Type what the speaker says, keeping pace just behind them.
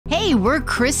Hi, we're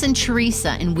Chris and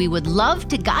Teresa, and we would love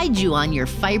to guide you on your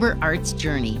fiber arts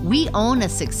journey. We own a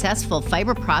successful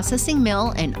fiber processing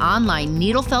mill and online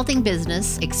needle felting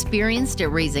business, experienced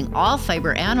at raising all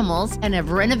fiber animals, and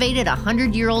have renovated a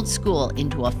 100-year-old school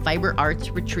into a fiber arts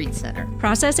retreat center.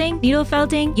 Processing, needle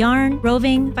felting, yarn,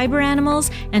 roving, fiber animals,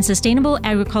 and sustainable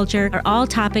agriculture are all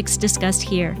topics discussed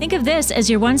here. Think of this as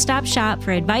your one-stop shop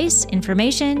for advice,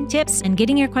 information, tips, and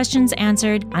getting your questions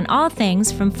answered on all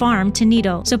things from farm to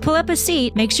needle. So pull up a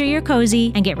seat, make sure you're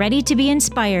cozy, and get ready to be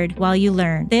inspired while you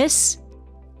learn. This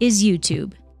is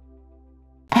EweTube.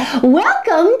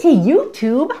 Welcome to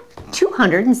EweTube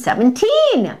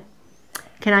 217.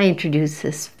 Can I introduce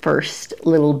this first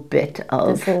little bit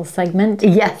of... this little segment?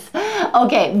 Yes.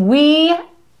 Okay,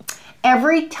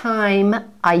 every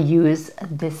time I use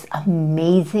this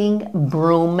amazing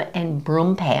broom and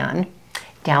broom pan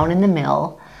down in the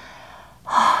mill,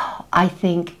 I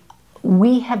think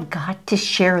we have got to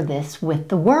share this with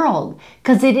the world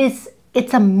because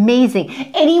it's amazing.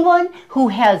 Anyone who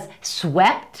has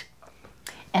swept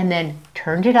and then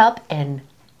turned it up and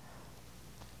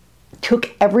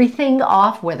took everything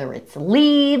off, whether it's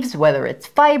leaves, whether it's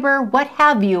fiber, what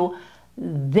have you,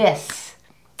 this,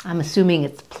 I'm assuming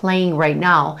it's playing right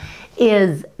now,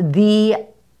 is the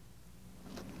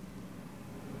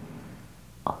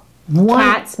one.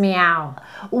 Cat's meow.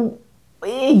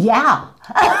 Yeah.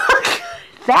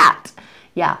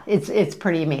 Yeah, it's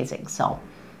pretty amazing. So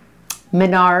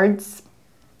Menards,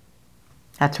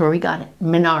 that's where we got it.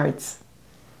 Menards.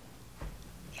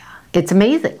 Yeah, it's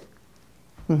amazing.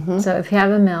 So if you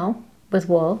have a mill with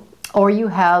wool, or you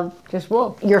have just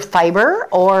wool, your fiber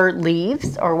or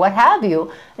leaves or what have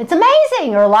you, it's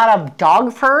amazing. Or a lot of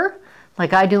dog fur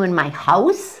like I do in my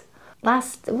house.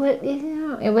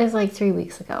 it was like 3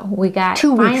 weeks ago. We got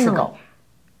 2 weeks ago.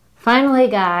 Finally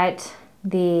got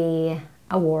the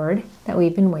award that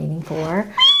we've been waiting for.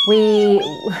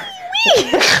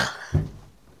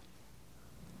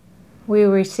 We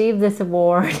received this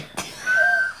award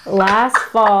last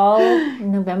fall,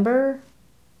 November.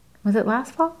 Was it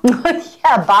last fall?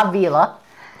 Yeah, Bob Vila.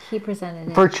 He presented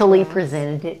it. Virtually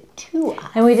presented it to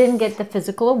us. And we didn't get the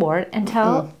physical award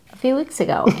until a few weeks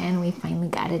ago, and we finally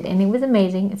got it. And it was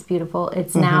amazing. It's beautiful.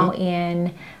 It's now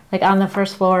on the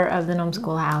first floor of the Nome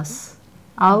Schoolhouse,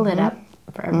 all lit up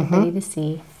for everybody to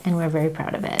see, and we're very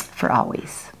proud of it. For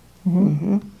always.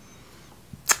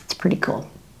 It's pretty cool.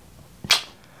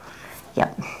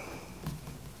 Yep.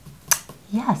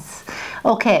 Yes.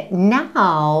 Okay,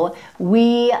 now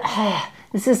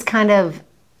this is kind of,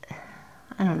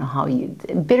 I don't know how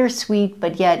bittersweet,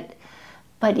 but yet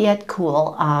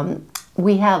cool.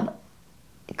 We have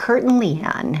Kurt and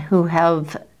Leanne, who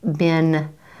have been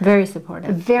very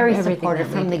supportive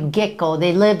from the get-go.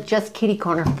 They live just kitty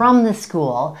corner from the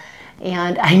school,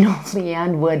 and I know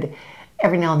Leanne would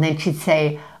every now and then, she'd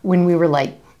say, when we were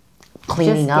like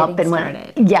cleaning up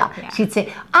and she'd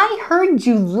say, I heard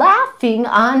you laughing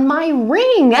on my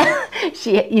ring.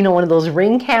 She, one of those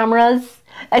ring cameras.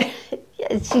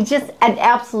 She's just an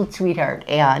absolute sweetheart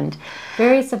and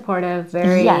very supportive,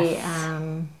 very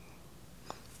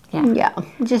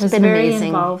just was been very amazing.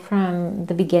 Involved from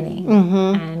the beginning,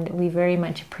 and we very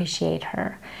much appreciate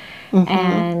her.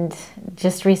 And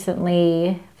just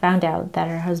recently found out that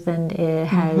her husband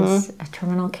has a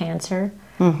terminal cancer.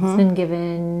 He's been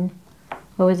given,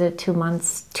 2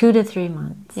 to 3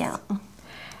 months. Yeah.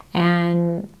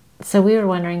 And so we were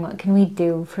wondering, what can we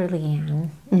do for Leanne?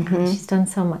 She's done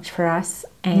so much for us,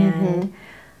 and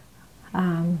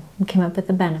we came up with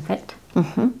a benefit.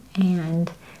 And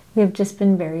we have just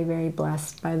been very, very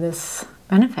blessed by this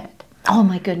benefit. Oh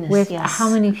my goodness, with yes. how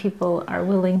many people are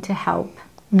willing to help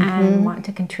and want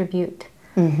to contribute.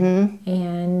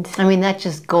 And I mean, that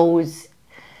just goes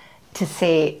to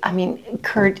say,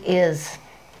 Kurt is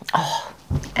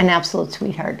an absolute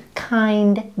sweetheart,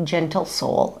 kind, gentle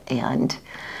soul, and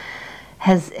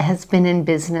has been in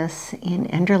business in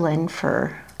Enderlin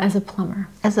as a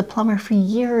plumber for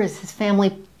years. His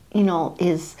family,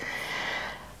 is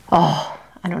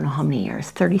I don't know how many years,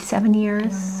 37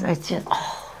 years. It's just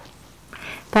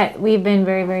But we've been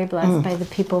very, very blessed by the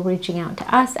people reaching out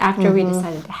to us after we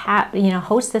decided to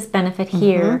host this benefit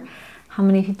here. How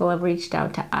many people have reached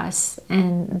out to us,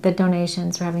 and the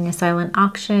donations. We're having a silent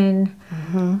auction.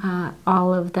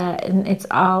 All of that, and it's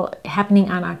all happening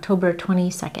on October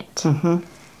 22nd.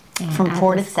 From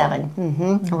 4 to 7.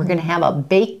 And we're going to have a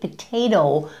baked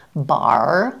potato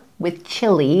bar with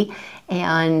chili,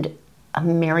 and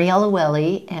Mariella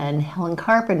Welly and Helen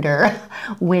Carpenter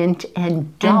went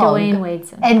and dug. And Dwayne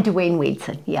Wadeson. And Dwayne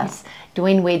Wadeson, yes.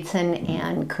 Dwayne Wadeson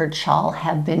and Kurt Schall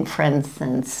have been friends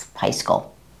since high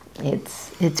school.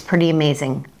 It's pretty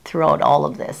amazing. throughout all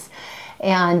of this.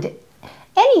 And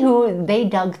anywho, they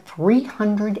dug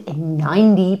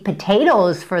 390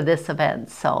 potatoes for this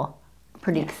event, so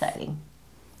pretty exciting.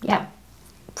 Yeah.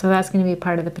 So that's going to be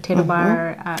part of the potato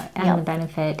bar and the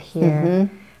benefit here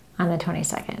on the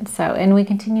 22nd. So, and we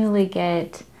continually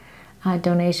get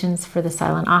donations for the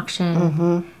silent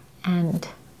auction. And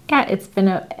yeah, it's been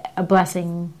a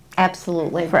blessing.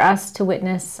 Absolutely. For us to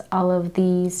witness all of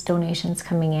these donations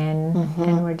coming in.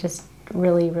 And we're just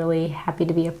really, really happy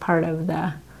to be a part of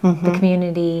the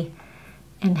community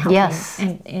and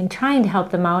helping and trying to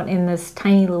help them out in this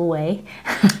tiny little way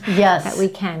that we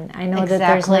can. I know that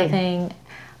there's nothing.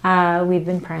 We've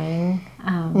been praying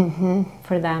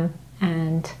for them,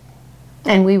 and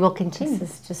we will continue.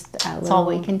 This is just that's all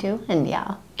we can do, and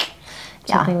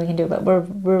something we can do. But we're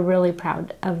really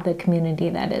proud of the community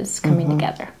that is coming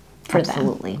together for them.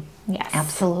 Absolutely. Yes.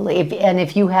 Absolutely. If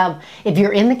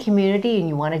you're in the community and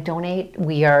you want to donate,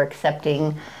 we are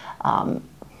accepting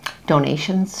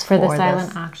donations for the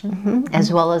silent auction,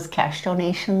 as well as cash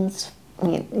donations.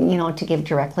 You know, to give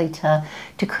directly to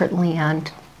Kurt and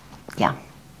Leanne. Yeah.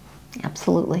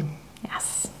 Absolutely.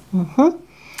 Yes.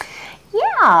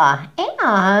 Yeah,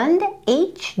 and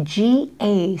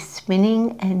HGA,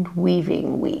 Spinning and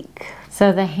Weaving Week.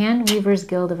 So the Hand Weavers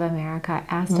Guild of America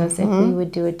asked us if we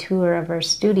would do a tour of our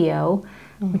studio,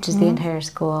 which is the entire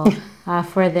school,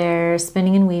 for their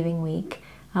Spinning and Weaving Week.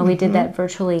 We did that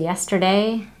virtually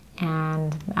yesterday,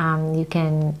 and you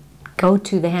can go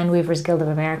to the Hand Weavers Guild of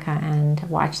America and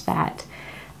watch that.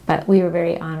 But we were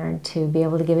very honored to be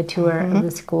able to give a tour of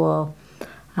the school.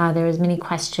 There was many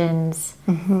questions,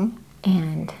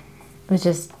 and it was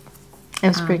just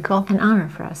pretty cool. An honor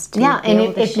for us to be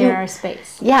able to share our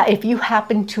space. Yeah, if you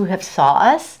happen to have saw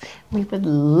us, we would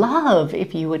love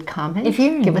if you would comment. If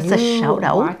you're give us a shout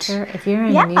out. Watcher, if you're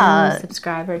a new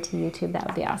subscriber to YouTube, that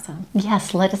would be awesome.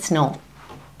 Yes, let us know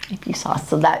if you saw us.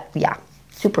 So that,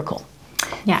 super cool.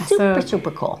 Yeah,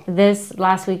 super cool. This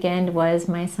last weekend was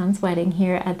my son's wedding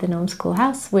here at the Nome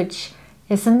Schoolhouse, which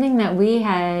is something that we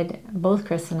had, both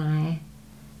Chris and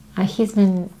I, he's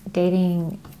been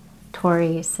dating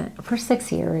Tori for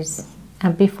 6 years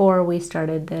before we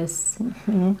started this.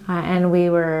 And we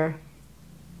were,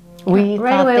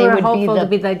 right away we were hopeful to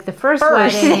be like the first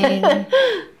wedding.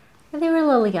 But they were a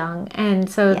little young. And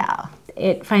so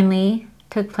it finally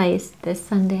took place this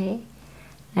Sunday.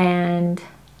 And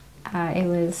it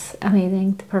was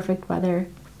amazing, the perfect weather.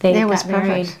 They got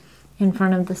married in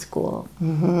front of the school.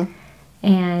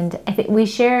 And I think we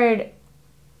shared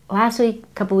last week,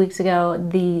 a couple weeks ago,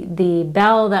 the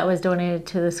bell that was donated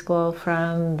to the school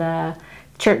from the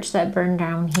church that burned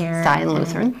down here. Zion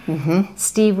Lutheran.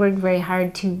 Steve worked very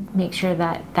hard to make sure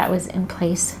that that was in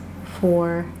place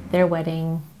for their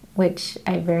wedding, which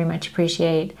I very much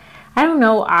appreciate. I don't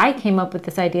know, I came up with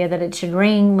this idea that it should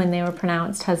ring when they were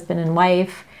pronounced husband and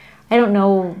wife. I don't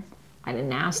know, I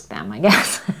didn't ask them, I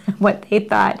guess, what they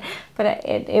thought, but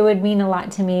it would mean a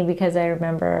lot to me because I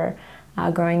remember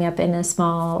growing up in a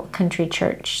small country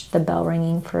church, the bell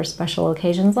ringing for special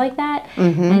occasions like that.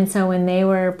 And so when they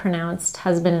were pronounced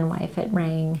husband and wife, it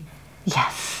rang.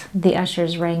 Yes. The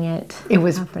ushers rang it.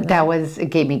 It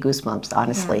gave me goosebumps,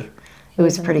 honestly. It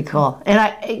was pretty cool. And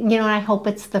I hope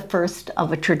it's the first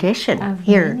of a tradition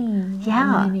here.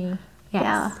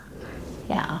 Yeah.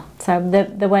 So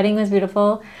the wedding was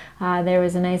beautiful. There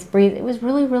was a nice breeze. It was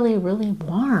really, really, really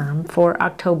warm for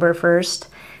October 1st.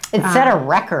 It set a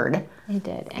record. It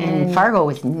did. And Fargo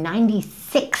was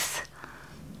 96.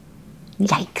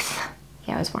 Yikes.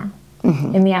 Yeah, it was warm.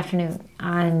 In the afternoon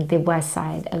on the west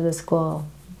side of the school.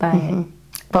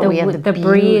 But we had the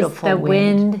breeze, the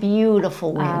wind.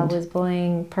 Beautiful wind. Was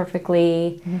blowing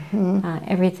perfectly.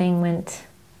 Everything went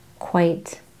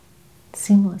quite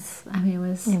seamless. I mean,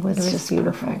 it was just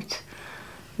beautiful.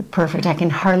 Perfect. I can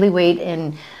hardly wait.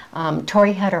 And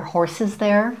Tori had her horses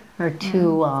there, her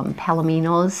two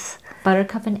palominos.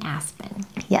 Buttercup and Aspen.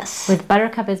 Yes. With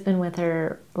Buttercup has been with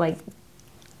her like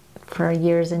for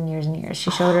years and years and years.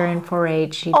 She showed her in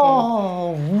 4-H.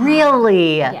 Oh,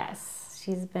 really? Yes.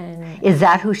 She's been... Is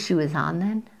that who she was on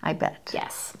then? I bet.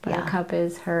 Yes. Buttercup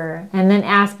is her. And then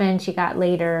Aspen she got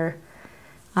later.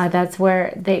 That's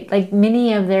where they, like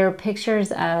many of their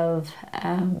pictures of,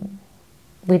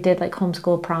 we did like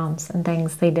homeschool proms and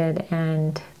things they did,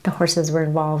 and the horses were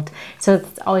involved. So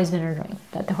it's always been her dream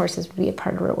that the horses would be a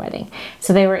part of her wedding.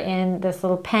 So they were in this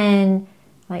little pen,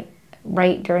 like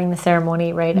right during the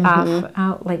ceremony, right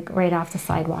off the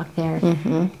sidewalk there.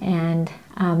 And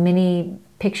many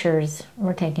pictures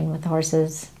were taken with the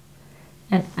horses.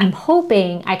 And I'm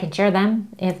hoping I can share them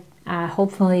if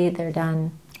hopefully they're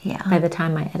done Yeah. by the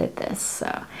time I edit this. So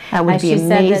That would be she said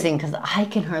that- amazing because I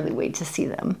can hardly wait to see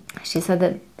them. She said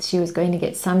that she was going to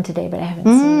get some today, but I haven't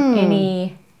seen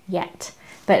any yet.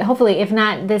 But hopefully, if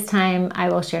not this time, I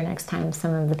will share next time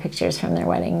some of the pictures from their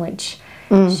wedding, which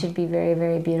should be very,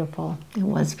 very beautiful. It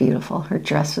was beautiful. Her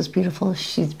dress was beautiful.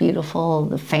 She's beautiful.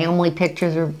 The family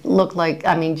pictures look like,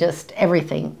 I mean, just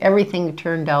everything. Everything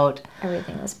turned out.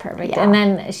 Everything was perfect. Yeah. And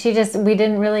then we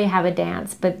didn't really have a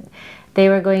dance, but they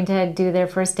were going to do their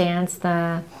first dance,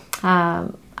 the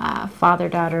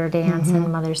father-daughter dance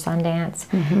and mother-son dance.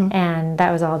 And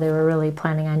that was all they were really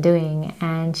planning on doing.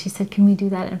 And she said, can we do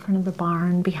that in front of the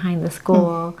barn behind the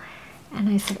school? And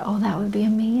I said, oh, that would be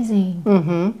amazing.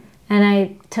 And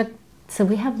I so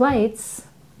we have lights,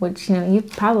 which, you know, you've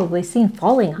probably seen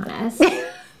falling on us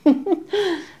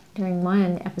during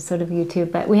one episode of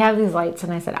YouTube, but we have these lights,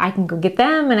 and I said, I can go get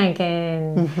them, and I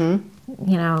can,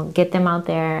 you know, get them out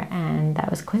there, and that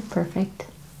was quite perfect.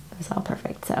 It was all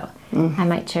perfect, so I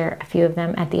might share a few of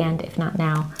them at the end, if not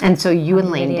now. And so you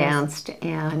and Lane videos. danced,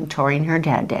 and Tori and her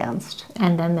dad danced.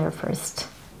 And then their first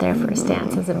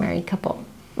dance as a married couple.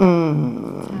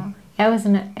 So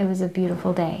it was a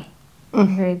beautiful day. A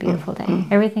very beautiful day.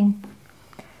 Everything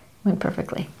went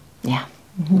perfectly. Yeah,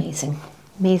 amazing,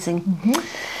 amazing.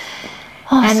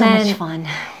 Oh, And so then much fun.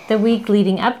 The week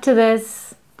leading up to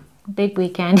this big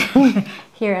weekend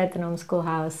here at the Nome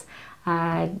Schoolhouse,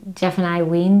 Jeff and I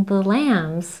weaned the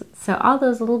lambs. So all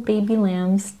those little baby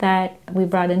lambs that we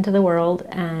brought into the world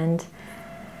and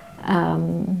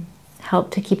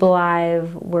helped to keep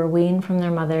alive were weaned from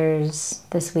their mothers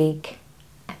this week.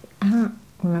 I don't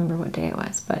remember what day it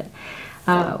was, but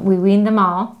we weaned them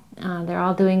all. They're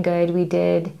all doing good. We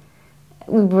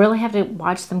really have to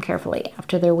watch them carefully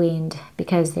after they're weaned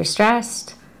because they're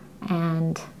stressed,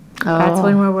 and that's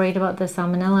when we're worried about the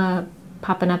salmonella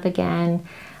popping up again.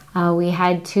 We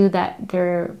had two that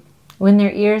when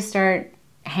their ears start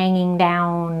hanging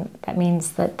down, that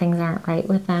means that things aren't right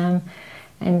with them.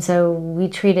 And so we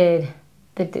treated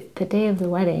the day of the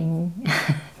wedding,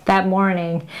 that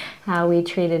morning, we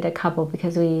treated a couple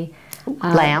because we...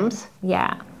 Lambs?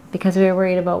 Yeah, because we were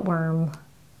worried about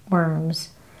worms.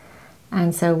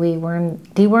 And so we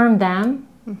dewormed them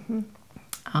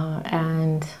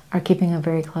and are keeping a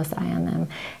very close eye on them.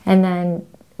 And then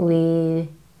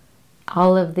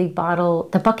all of the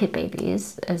bucket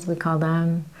babies, as we call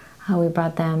them, we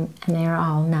brought them, and they are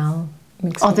all now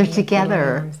mixed. Oh, they're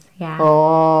together. Yeah.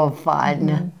 Oh,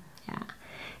 fun. Yeah.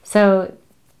 So,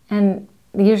 and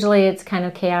usually it's kind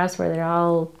of chaos where they're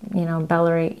all,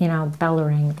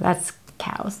 bellowing. That's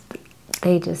cows.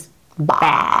 They just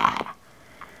baa.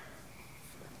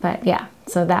 But yeah,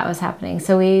 so that was happening.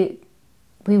 So we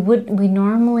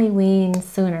normally wean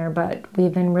sooner, but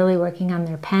we've been really working on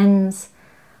their pens,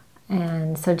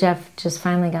 and so Jeff just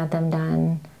finally got them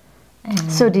done.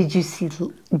 And so did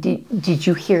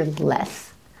you hear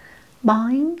less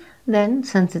buying then,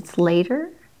 since it's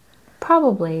later?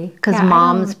 Probably. Because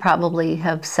moms probably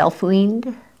have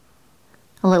self-weaned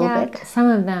a little bit. Some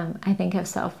of them, I think, have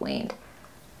self-weaned.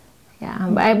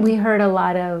 Yeah, we heard a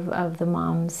lot of the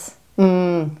moms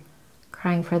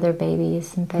crying for their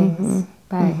babies and things.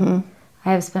 But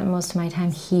I have spent most of my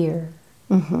time here,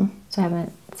 so I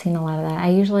haven't seen a lot of that. I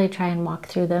usually try and walk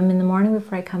through them in the morning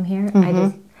before I come here.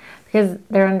 Because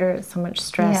they're under so much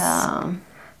stress,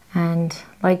 and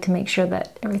like to make sure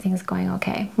that everything's going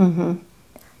okay. We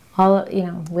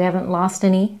haven't lost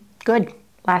any. Good.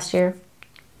 Last year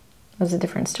was a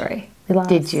different story. We lost.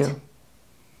 Did you?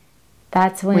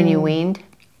 That's when you weaned?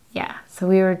 Yeah. So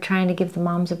we were trying to give the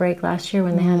moms a break last year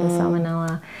when they had the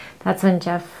salmonella. That's when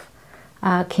Jeff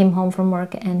came home from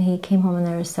work, and he came home and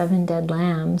there were 7 dead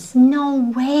lambs.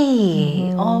 No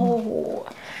way. Oh.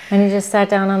 And he just sat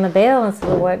down on the bale and said,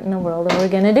 well, what in the world are we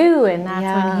going to do? And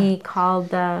that's when he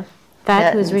called the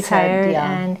vet who's retired,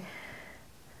 and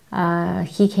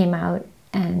he came out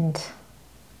and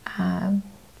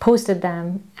posted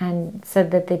them and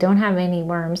said that they don't have any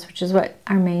worms, which is what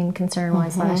our main concern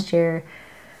was last year.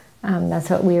 That's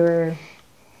what we were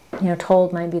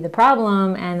told might be the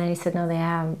problem. And then he said, no, they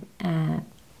have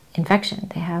infection.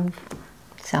 They have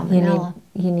salmonella.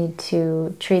 You need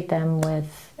to treat them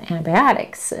with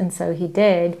antibiotics. And so he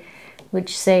did,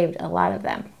 which saved a lot of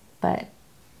them. But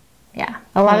yeah,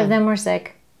 a lot of them were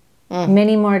sick.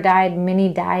 Many more died. Many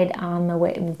died on the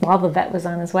way while the vet was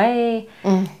on his way.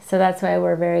 So that's why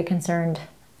we're very concerned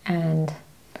and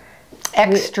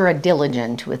extra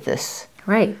diligent with this.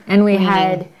 Right. And we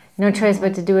had no choice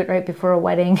but to do it right before a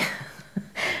wedding.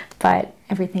 But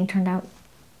everything turned out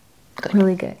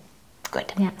really good.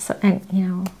 Good. Yeah. So,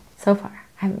 and so far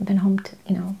I haven't been home to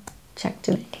check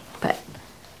today, but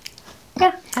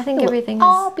yeah. I think everything is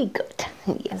all be good.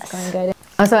 Yes. going good.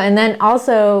 Also, and then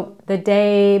also the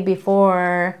day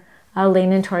before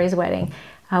Lane and Tori's wedding,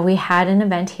 we had an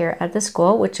event here at the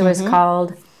school, which was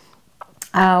called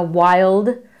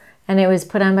Wild, and it was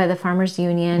put on by the Farmers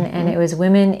Union, and it was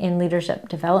Women in Leadership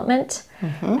Development.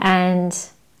 And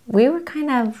we were kind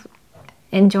of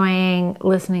enjoying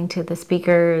listening to the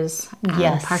speakers,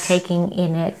 Yes. partaking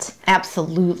in it.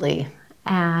 Absolutely.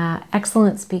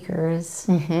 Excellent speakers.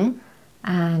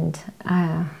 And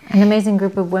an amazing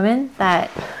group of women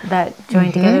that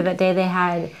joined together that day.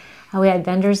 We had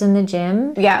vendors in the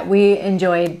gym. Yeah, we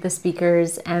enjoyed the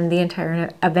speakers and the entire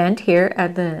event here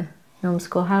at the Nome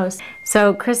Schoolhouse.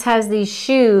 So Chris has these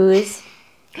shoes.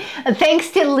 Thanks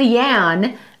to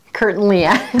Leanne, Kurt and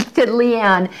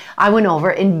Leanne, I went over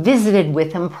and visited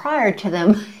with them prior to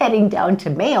them heading down to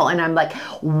Mayo. And I'm like,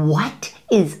 what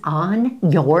is on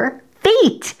your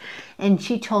feet? And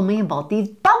she told me about these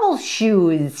bubble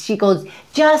shoes. She goes,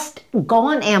 just go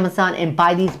on Amazon and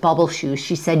buy these bubble shoes.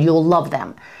 She said, you'll love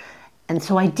them. And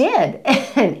so I did.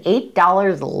 And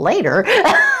 $8 later,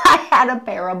 I had a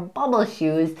pair of bubble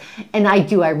shoes. And I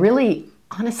really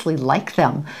honestly like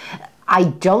them. I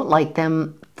don't like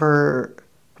them for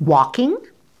walking,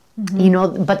 you know,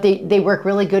 but they work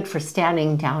really good for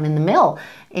standing down in the mill.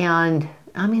 And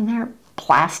I mean, they're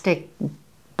plastic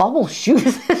bubble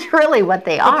shoes is really what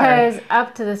they are. Because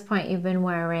up to this point you've been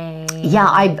wearing... Yeah,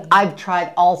 I've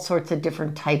tried all sorts of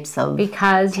different types of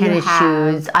tennis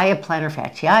shoes. I have plantar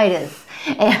fasciitis.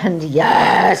 And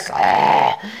yes,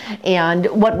 and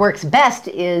what works best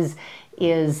is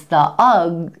the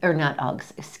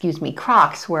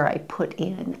Crocs, where I put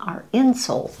in our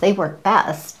insoles. They work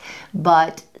best,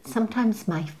 but sometimes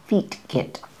my feet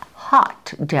get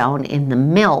hot down in the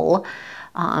mill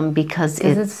because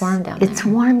it's warm down there. It's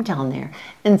warm down there.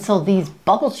 And so these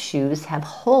bubble shoes have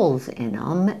holes in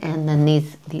them, and then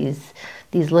these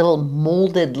little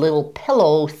molded little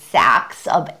pillow sacks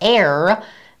of air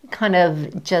kind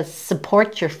of just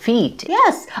support your feet.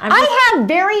 Yes, I have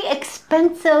very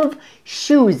expensive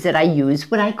shoes that I use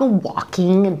when I go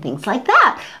walking and things like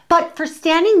that. But for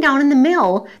standing down in the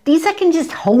mill, these I can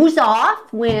just hose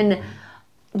off when,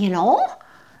 you know,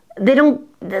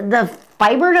 the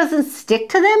fiber doesn't stick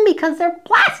to them because they're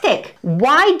plastic.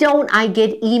 Why don't I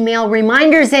get email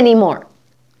reminders anymore?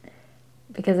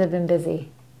 Because I've been busy.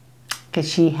 Because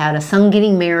she had a son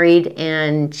getting married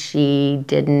and she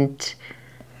didn't.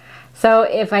 So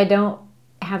if I don't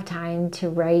have time to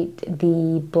write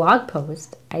the blog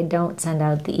post, I don't send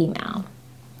out the email.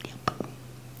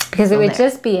 Because it would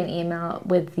just be an email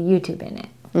with the YouTube in it.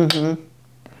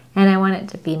 And I want it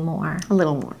to be more. A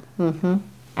little more.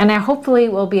 And I hopefully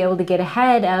will be able to get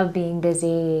ahead of being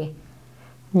busy.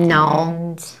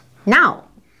 Now,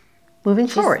 moving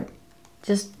forward.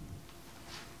 Just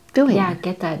doing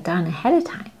get that done ahead of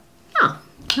time. Yeah.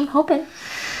 I'm hoping.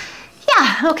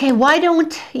 Yeah, okay, why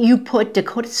don't you put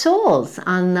Dakota Soles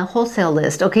on the wholesale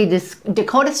list? Okay,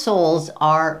 Dakota Soles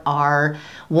are our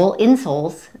wool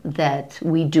insoles that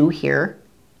we do here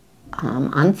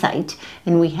on site.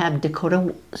 And we have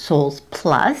Dakota Soles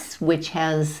Plus, which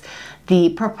has the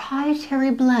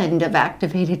proprietary blend of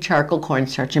activated charcoal,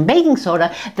 cornstarch, and baking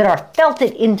soda that are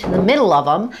felted into the middle of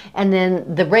them. And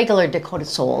then the regular Dakota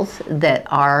Soles that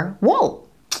are wool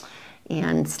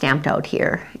and stamped out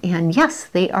here. And yes,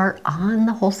 they are on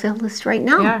the wholesale list right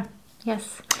now. Yeah,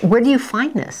 yes. Where do you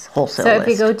find this wholesale list? So if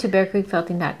you go to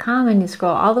bearcreekfelting.com and you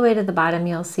scroll all the way to the bottom,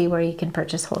 you'll see where you can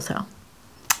purchase wholesale.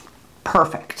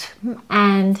 Perfect.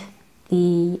 And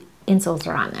the insoles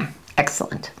are on there.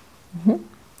 Excellent.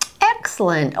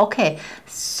 Excellent. Okay,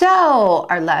 so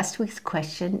our last week's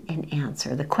question and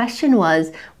answer. The question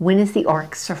was, when is the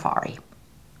Oryx Safari?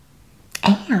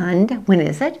 And when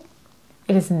is it?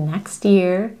 It is next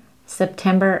year,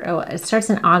 September, it starts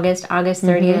in August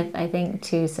 30th, I think,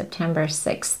 to September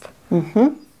 6th.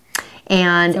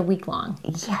 And it's a week long.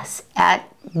 Yes, at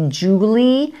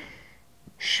Julie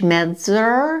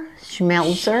Schmelzer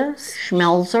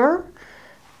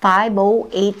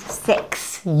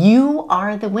 5086. You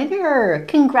are the winner.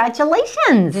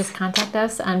 Congratulations. Just contact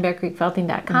us on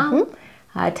bearcreekfelting.com.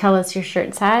 Tell us your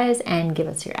shirt size and give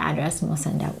us your address and we'll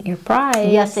send out your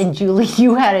prize. Yes, and Julie,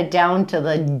 you had it down to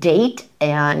the date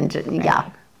and yeah,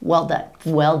 well done.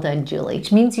 Well done, Julie.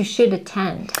 Which means you should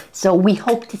attend. So we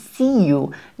hope to see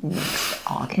you next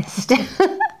August.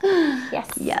 Yes.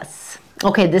 Yes.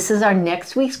 Okay, this is our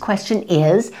next week's question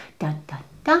is,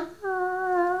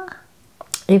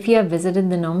 if you have visited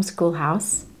the Nome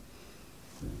Schoolhouse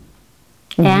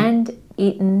and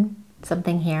eaten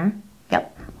something here,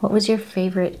 what was your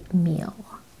favorite meal?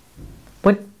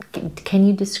 What can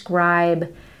you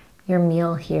describe your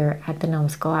meal here at the Nome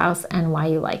Schoolhouse and why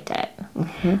you liked it.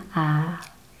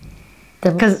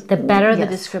 The better the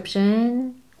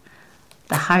description,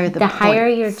 the higher the higher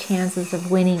your chances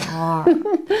of winning are.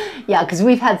 Yeah, because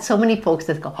we've had so many folks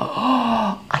that go,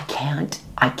 oh, I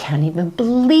can't even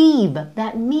believe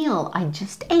that meal I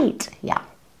just ate. Yeah,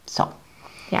 so.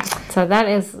 Yeah, so that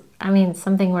is, I mean,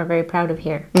 something we're very proud of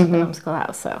here at the Nome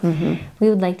Schoolhouse. So we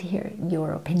would like to hear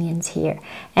your opinions here.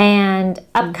 And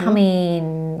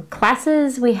upcoming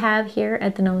classes we have here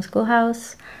at the Nome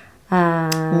Schoolhouse.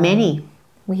 Many.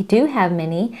 We do have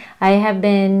many. I have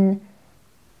been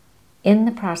in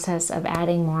the process of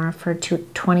adding more for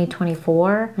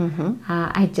 2024.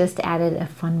 I just added a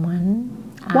fun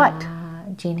one. What?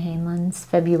 Jean Hanlon's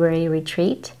February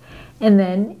retreat. And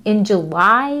then in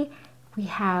July, we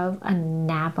have a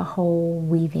Navajo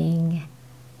weaving.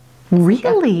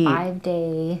 Really? Like a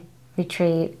 5-day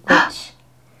retreat, which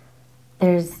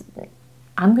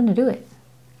I'm going to do it.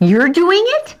 You're doing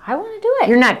it? I want to do it.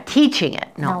 You're not teaching it.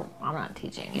 No, I'm not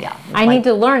teaching it. Yeah, I need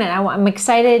to learn it. I'm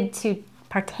excited to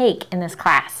partake in this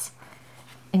class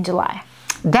in July.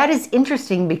 That is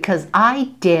interesting because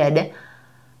I did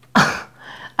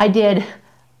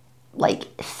like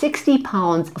 60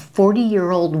 pounds of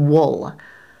 40-year-old wool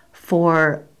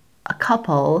for a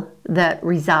couple that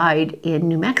reside in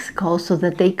New Mexico so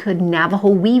that they could Navajo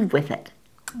weave with it.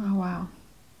 Oh, wow.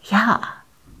 Yeah.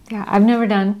 Yeah, I've never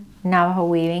done Navajo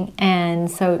weaving, and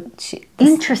so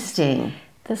Interesting.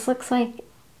 This looks like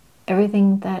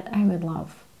everything that I would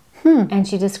love. And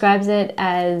she describes it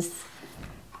as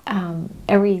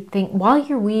everything. While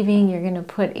you're weaving, you're going to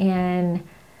put in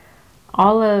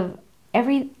all of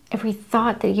every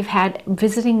thought that you've had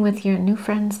visiting with your new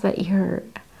friends that you're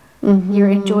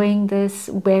enjoying this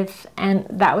with. And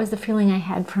that was the feeling I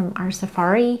had from our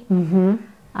safari.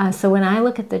 So when I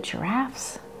look at the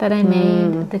giraffes that I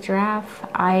made, the giraffe,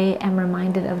 I am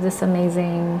reminded of this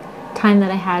amazing time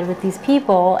that I had with these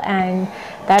people. And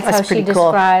that's how she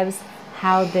describes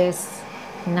how this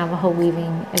Navajo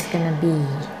weaving is going to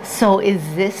be. So is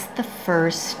this the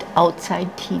first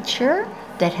outside teacher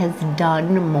that has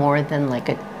done more than like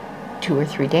a 2 or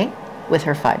 3 day with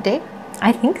her 5-day?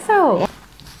 I think so. Yeah.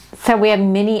 So we have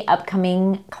many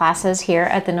upcoming classes here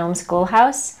at the Nome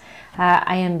Schoolhouse.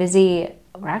 I am busy.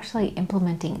 We're actually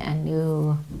implementing a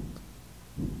new...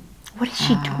 What is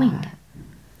she doing?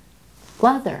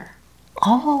 Leather.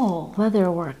 Oh.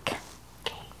 Leather work.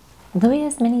 Okay. Louie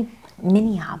has many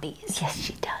hobbies. Yes,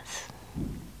 she does.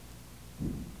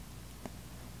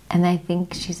 And I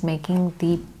think she's making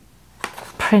the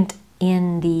print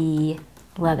in the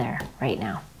leather right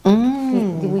now.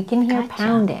 We can hear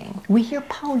pounding. We hear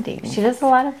pounding. She does a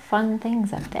lot of fun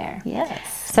things up there.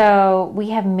 Yes. So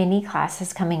we have mini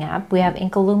classes coming up. We have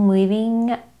ankle loom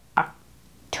weaving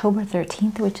October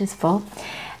 13th, which is full.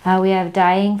 We have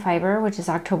dyeing fiber, which is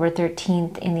October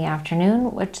 13th in the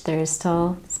afternoon, which there's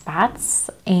still spots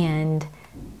and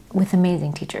with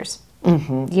amazing teachers.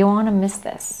 You won't want to miss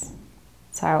this.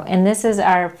 So, and this is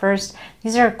our first,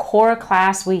 these are core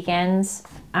class weekends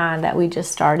that we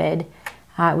just started.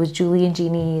 It was Julie and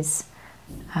Jeannie's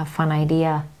fun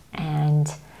idea. And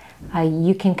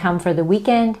you can come for the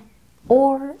weekend,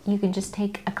 or you can just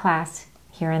take a class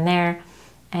here and there.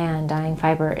 And dyeing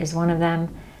fiber is one of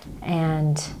them.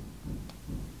 And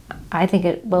I think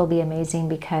it will be amazing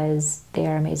because they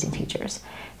are amazing teachers.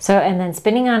 So, and then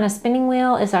spinning on a spinning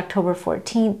wheel is October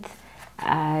 14th.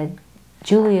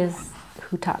 Julie is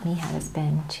who taught me how to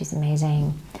spin. She's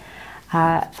amazing.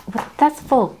 That's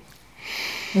full,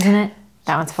 isn't it?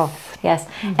 That one's full, yes.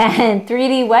 And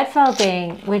 3D wet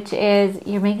felting, which is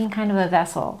you're making kind of a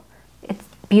vessel. It's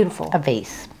beautiful. A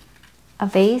vase. A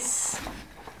vase.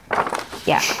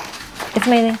 Yeah, it's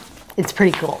amazing. It's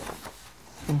pretty cool.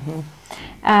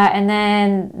 And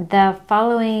then the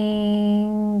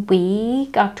following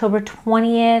week, October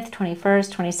 20th,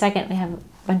 21st, 22nd, we have a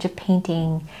bunch of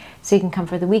painting. So you can come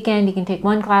for the weekend. You can take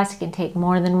one class. You can take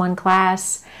more than one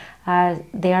class.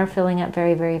 They are filling up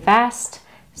very, very fast.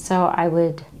 So I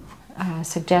would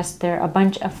suggest there are a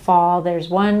bunch of fall. There's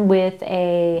one with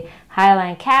a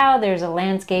Highland cow. There's a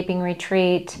landscaping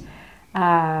retreat.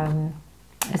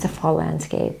 It's a fall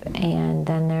landscape. And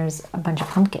then there's a bunch of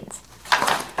pumpkins.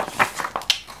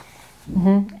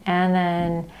 And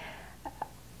then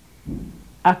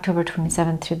October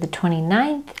 27th through the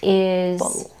 29th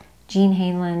is Jean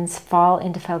Hanlon's Fall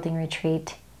into Felting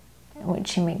Retreat, which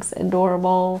she makes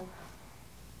adorable.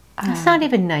 It's not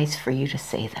even nice for you to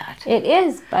say that. It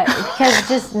is, but because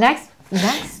just next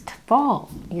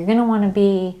fall, you're going to want to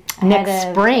be ahead Next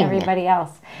of spring. everybody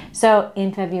else. So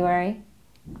in February,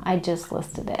 I just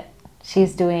listed it.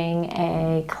 She's doing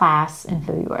a class in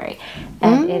February,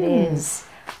 and it is,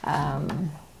 I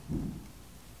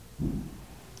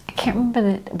can't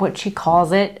remember what she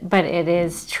calls it, but it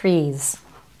is trees.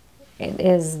 It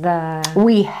is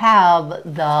We have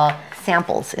the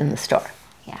samples in the store.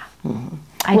 Yeah.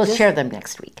 We'll share them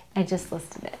next week. I just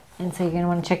listed it. And so you're going to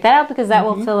want to check that out because that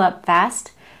will fill up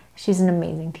fast. She's an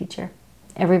amazing teacher.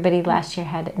 Everybody last year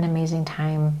had an amazing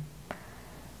time.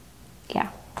 Yeah.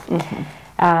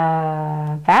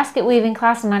 Basket weaving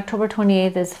class on October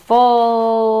 28th is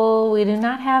full. We do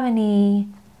not have any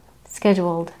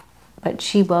scheduled, but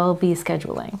she will be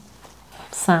scheduling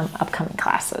some upcoming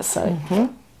classes. So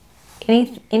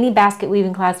any basket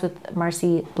weaving class with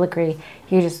Marcy Blickery,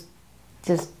 you just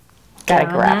gotta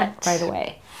get on grab that it right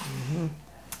away.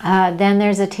 Then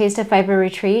there's a Taste of Fiber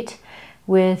retreat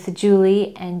with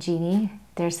Julie and Jeannie.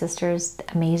 They're sisters,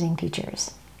 amazing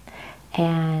teachers.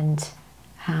 And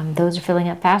those are filling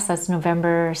up fast. That's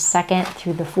November 2nd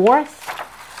through the 4th.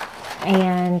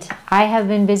 And I have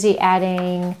been busy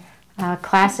adding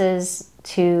classes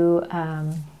to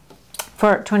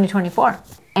for 2024.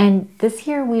 And this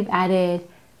year we've added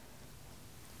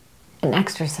an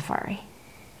extra safari.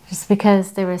 Just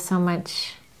because there was so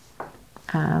much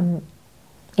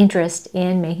interest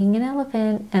in making an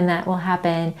elephant, and that will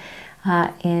happen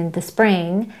in the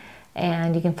spring,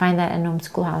 and you can find that at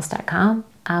nomeschoolhouse.com.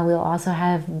 We'll also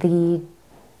have the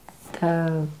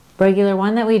regular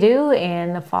one that we do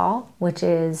in the fall, which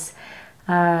is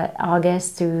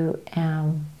August through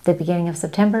the beginning of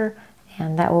September,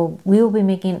 and we will be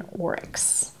making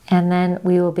oryx, and then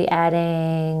we will be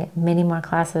adding many more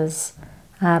classes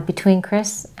between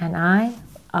Chris and I,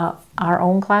 our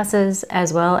own classes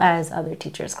as well as other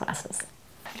teachers' classes.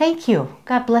 Thank you.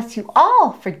 God bless you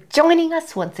all for joining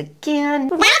us once again.